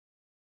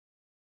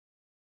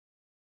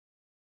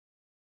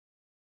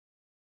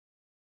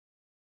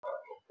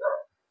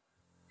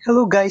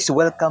Hello guys!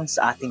 Welcome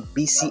sa ating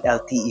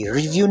Bclte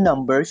review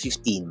number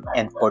 15.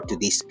 And for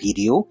today's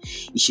video,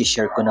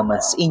 isi-share ko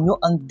naman sa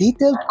inyo ang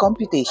detailed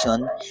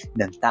computation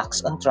ng tax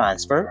on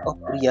transfer of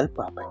real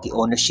property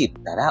ownership.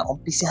 Tara,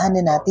 umpisahan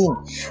na natin.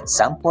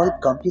 Sample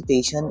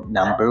computation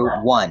number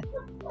 1.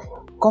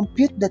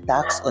 Compute the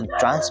tax on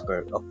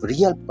transfer of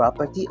real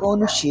property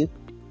ownership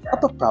of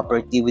a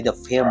property with a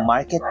fair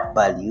market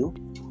value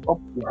of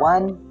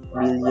 1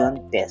 million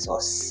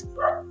pesos.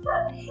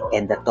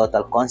 And the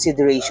total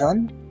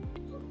consideration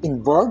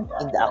involved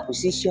in the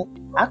acquisition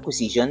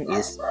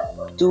is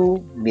 2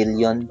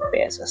 million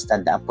pesos.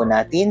 Tandaan po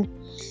natin,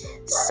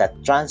 sa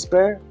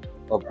transfer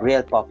of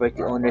real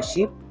property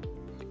ownership,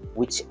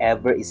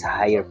 whichever is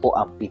higher po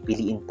ang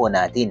pipiliin po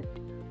natin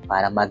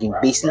para maging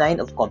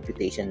baseline of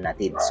computation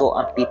natin. So,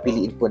 ang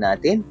pipiliin po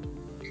natin,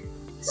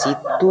 si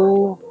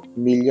 2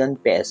 million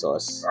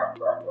pesos,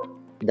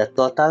 the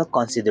total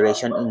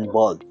consideration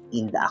involved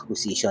in the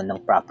acquisition ng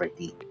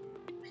property.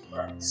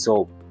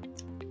 So,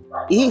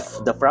 if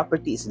the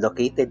property is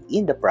located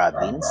in the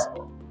province,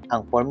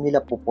 ang formula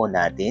po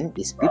natin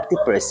is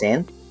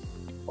 50%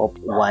 of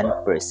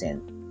 1%.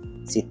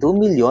 Si 2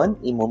 million,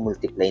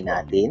 i-multiply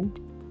natin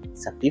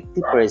sa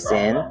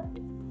 50%,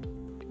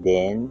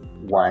 then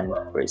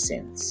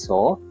 1%.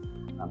 So,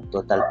 ang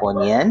total po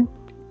niyan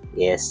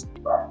is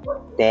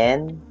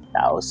 10,000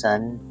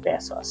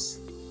 pesos.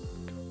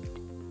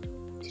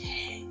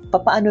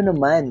 Papaano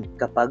naman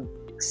kapag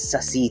sa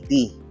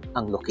city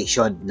ang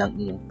location ng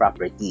inyong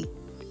property?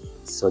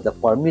 So, the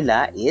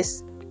formula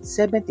is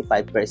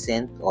 75%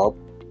 of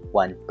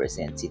 1%.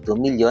 Si 2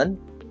 million,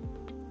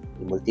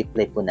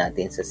 i-multiply po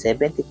natin sa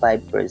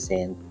 75%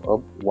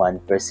 of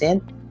 1%.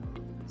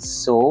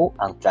 So,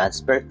 ang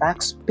transfer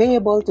tax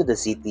payable to the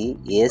city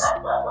is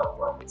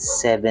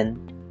 15,000.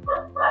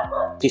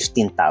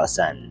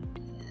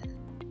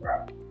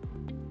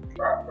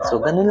 So,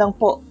 ganun lang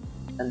po.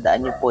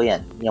 Tandaan nyo po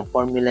yan. Yung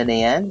formula na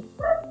yan,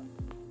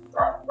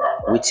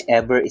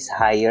 whichever is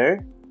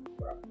higher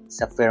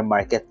sa fair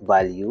market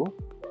value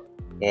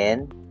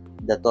and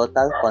the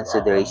total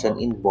consideration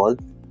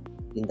involved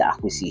in the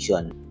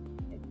acquisition.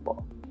 Yan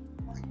po.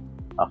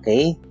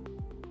 Okay.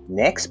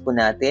 Next po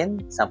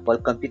natin,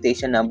 sample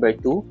computation number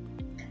 2.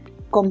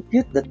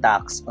 Compute the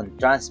tax on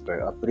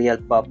transfer of real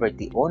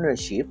property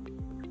ownership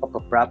of a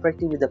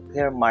property with a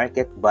fair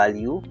market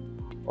value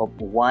of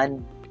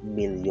 1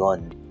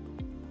 million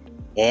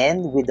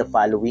and with the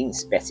following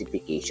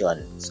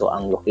specification. So,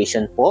 ang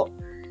location po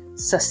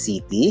sa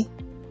city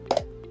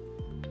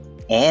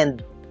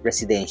and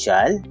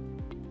residential,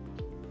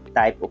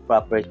 type of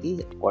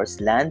property, of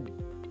course, land.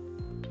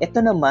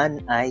 Ito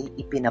naman ay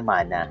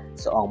ipinamana.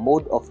 So, ang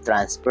mode of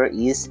transfer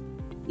is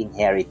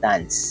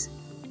inheritance.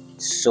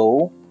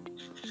 So,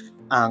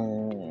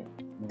 ang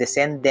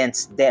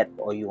descendants death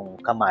o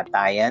yung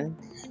kamatayan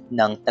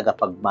ng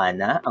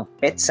tagapagmana, ang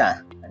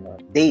petsa,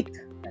 date,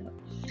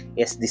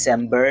 is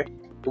December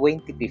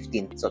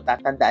 2015. So,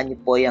 tatandaan niyo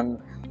po yung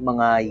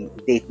mga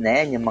date na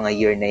yan, yung mga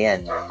year na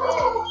yan.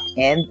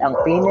 And ang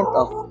payment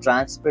of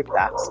transfer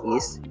tax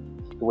is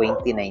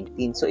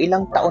 2019. So,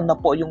 ilang taon na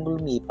po yung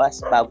lumipas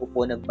bago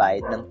po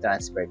nagbayad ng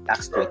transfer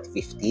tax?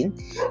 2015,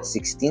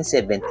 16,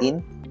 17,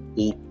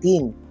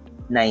 18,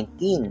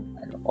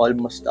 19.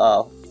 Almost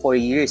 4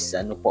 years.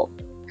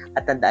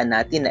 At tandaan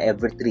natin na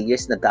every 3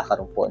 years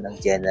nagkakaroon po ng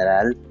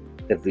general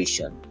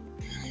revision.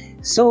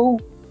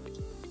 So,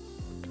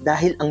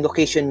 dahil ang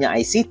location niya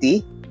ay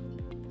city,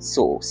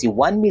 so, si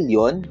 1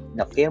 million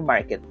na fair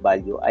market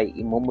value ay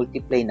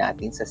i-multiply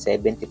natin sa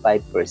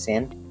 75%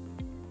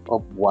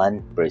 of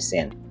 1%.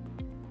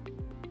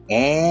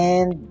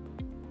 And,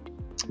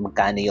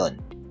 magkano yon?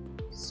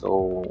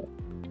 So,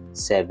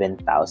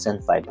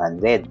 7,500.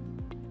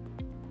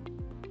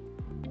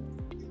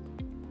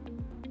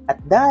 At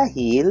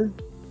dahil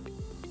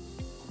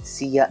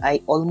siya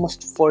ay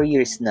almost 4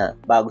 years na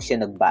bago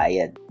siya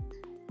nagbayad,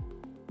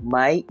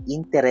 may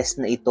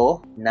interest na ito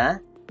na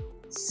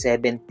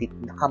 70,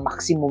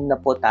 naka-maximum na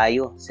po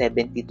tayo,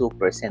 72%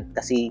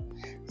 kasi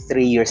 3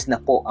 years na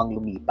po ang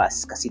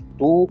lumipas kasi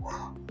 2%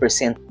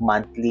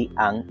 monthly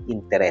ang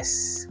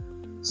interest.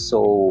 So,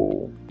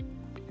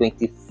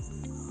 12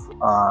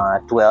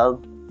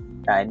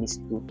 times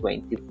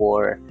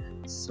 224.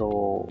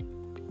 So,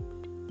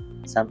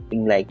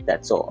 something like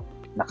that. So,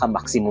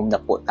 naka-maximum na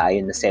po tayo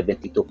na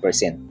 72%.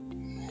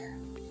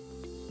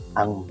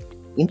 Ang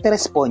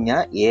interest po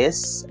niya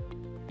is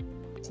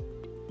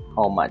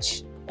how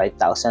much?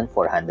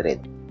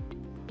 5,400.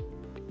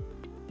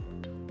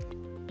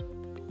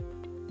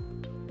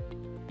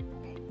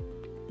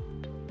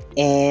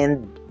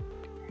 And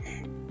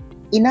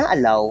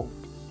inaalaw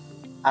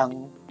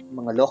ang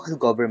mga local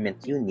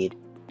government unit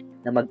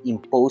na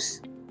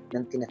mag-impose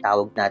ng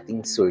tinatawag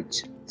nating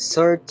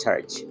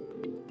surcharge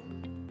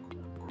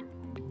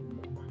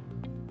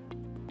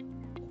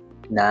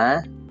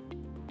na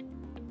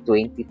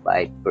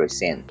 25%.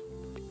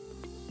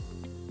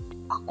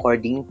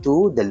 According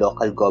to the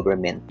local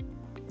government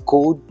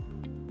code,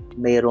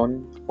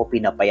 mayroon o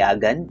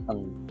pinapayagan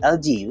ang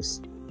LGUs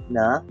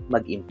na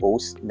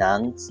mag-impose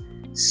ng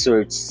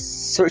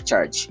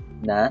surcharge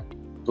na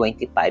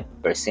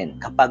 25%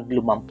 kapag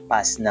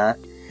lumampas na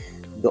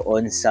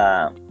doon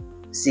sa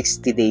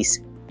 60 days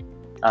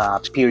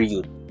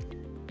period.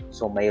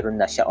 So, mayroon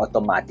na siya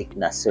automatic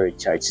na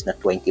surcharge na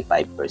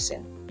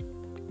 25%.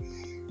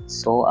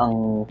 So,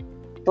 ang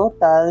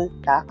total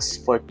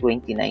tax for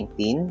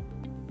 2019,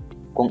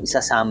 kung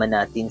isasama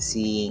natin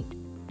si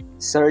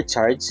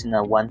surcharge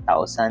na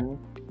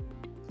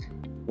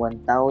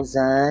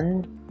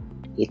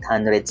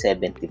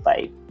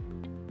 1,875.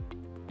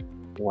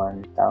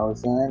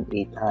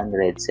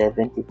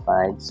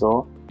 1,875.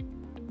 So,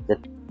 the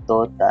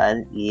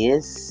total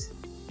is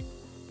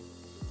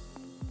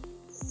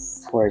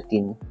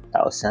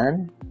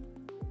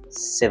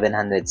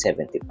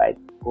 14,775.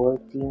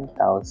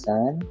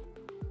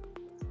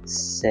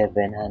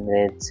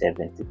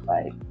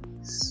 14,775.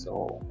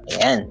 So,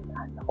 ayan.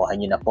 Nakuha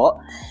nyo na po.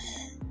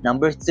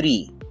 Number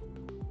 3.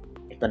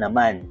 Ito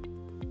naman.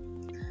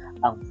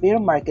 Ang fair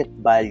market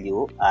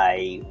value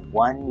ay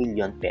 1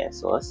 million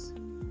pesos.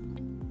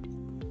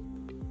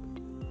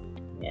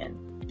 Ayan.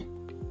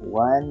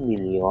 1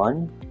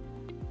 million.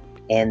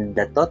 And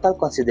the total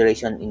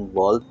consideration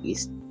involved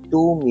is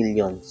 2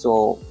 million.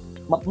 So,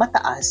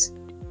 mataas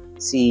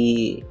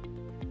si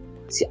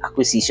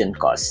acquisition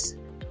cost.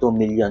 2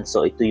 million.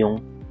 So, ito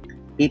yung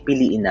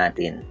pipiliin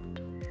natin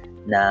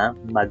na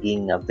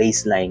maging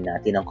baseline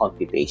natin ng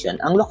computation.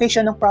 Ang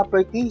location ng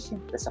property,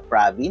 syempre sa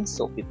province,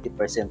 so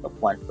 50% of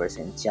 1%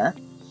 siya.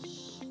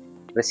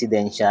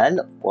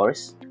 Residential, of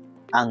course.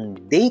 Ang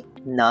date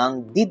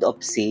ng deed of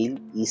sale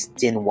is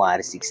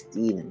January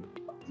 16.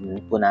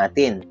 Tingnan po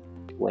natin,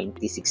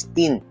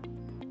 2016.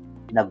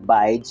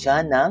 Nagbayad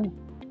siya ng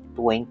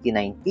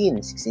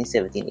 2019, 16,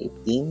 17,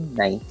 18,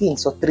 19.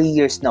 So, 3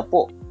 years na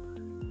po.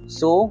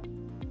 So,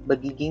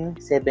 magiging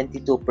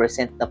 72%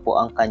 na po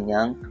ang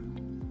kanyang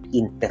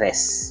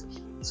interest.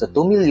 So,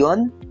 2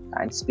 million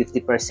times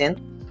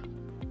 50%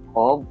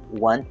 of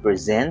 1%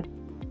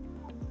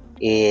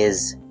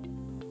 is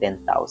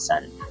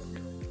 10,000.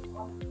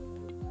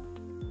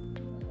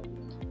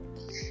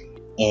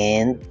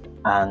 And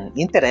ang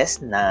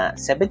interest na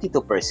 72%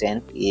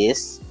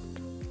 is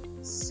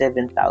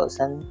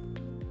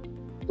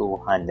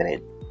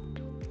 7,200.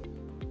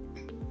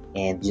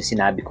 And yung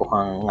sinabi ko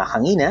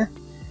kanina,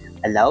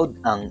 allowed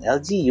ang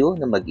LGU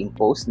na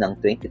mag-impose ng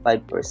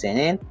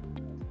 25%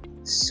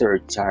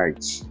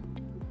 surcharge.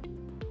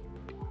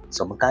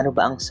 So, magkano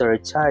ba ang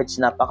surcharge?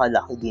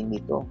 Napakalaki din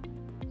nito.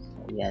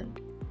 Ayan.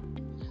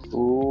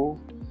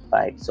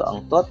 2,500. So,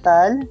 ang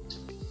total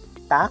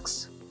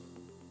tax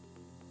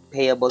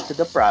payable to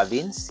the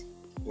province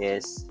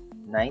is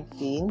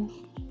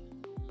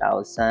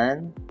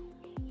 19,700.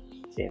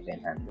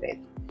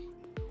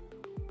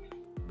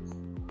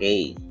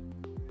 Okay.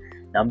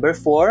 Number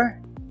 4.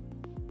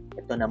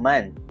 Ito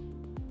naman.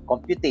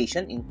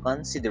 Computation in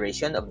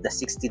consideration of the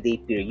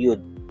 60-day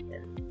period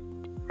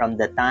from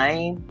the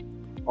time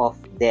of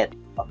death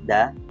of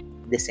the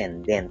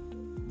descendant,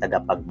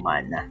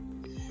 tagapagmana.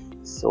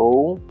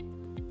 So,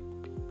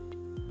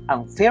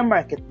 ang fair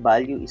market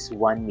value is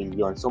 1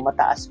 million. So,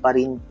 mataas pa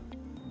rin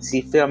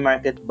si fair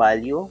market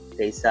value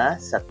kaysa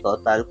sa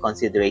total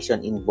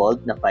consideration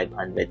involved na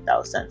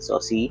 500,000. So,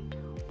 si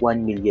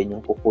 1 million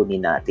yung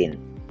kukunin natin.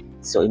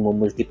 So,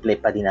 imumultiply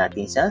pa din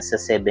natin siya sa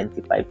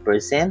 75%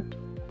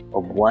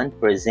 of 1%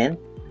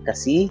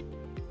 kasi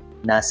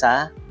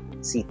nasa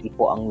city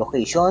po ang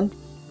location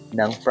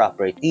ng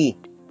property.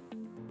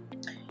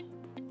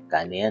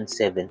 Kano yan?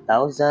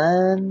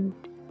 7,500.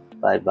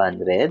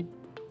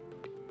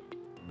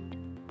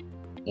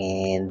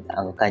 And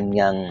ang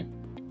kanyang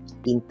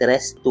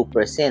interest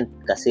 2%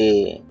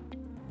 kasi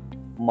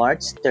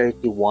March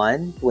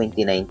 31,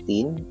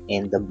 2019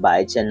 and the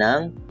bayad siya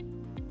ng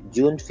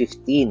June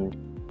 15.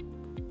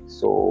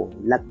 So,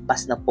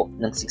 lagpas na po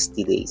ng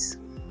 60 days.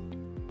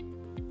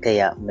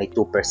 Kaya may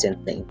 2%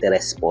 na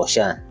interest po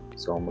siya.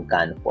 So,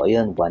 magkano po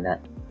yun?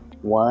 150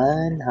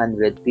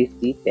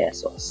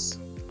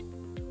 pesos.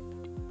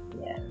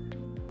 Yan.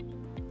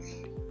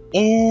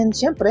 And,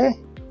 syempre,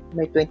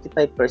 may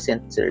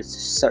 25%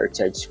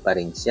 surcharge pa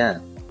rin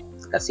siya.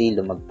 Kasi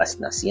lumagpas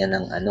na siya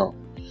ng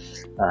 60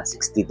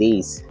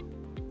 days.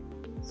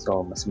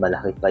 So, mas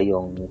malaki pa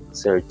yung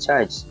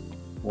surcharge.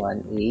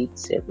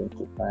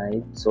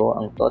 1,875. So,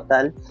 ang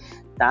total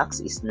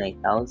tax is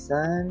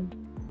 9,525.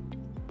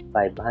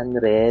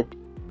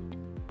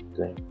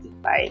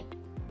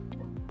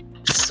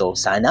 So,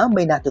 sana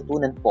may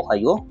natutunan po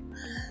kayo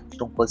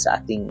tungkol sa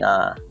ating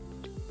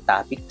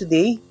topic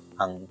today,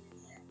 ang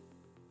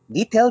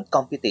detailed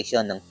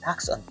computation ng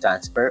tax on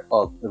transfer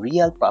of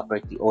real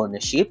property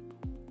ownership.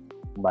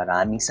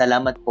 Maraming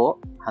salamat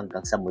po.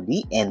 Hanggang sa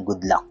muli and good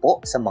luck po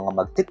sa mga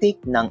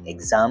magte-take ng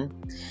exam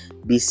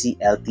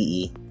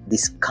Bclte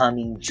this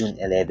coming June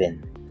 11,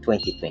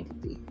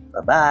 2023.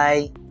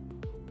 Bye-bye!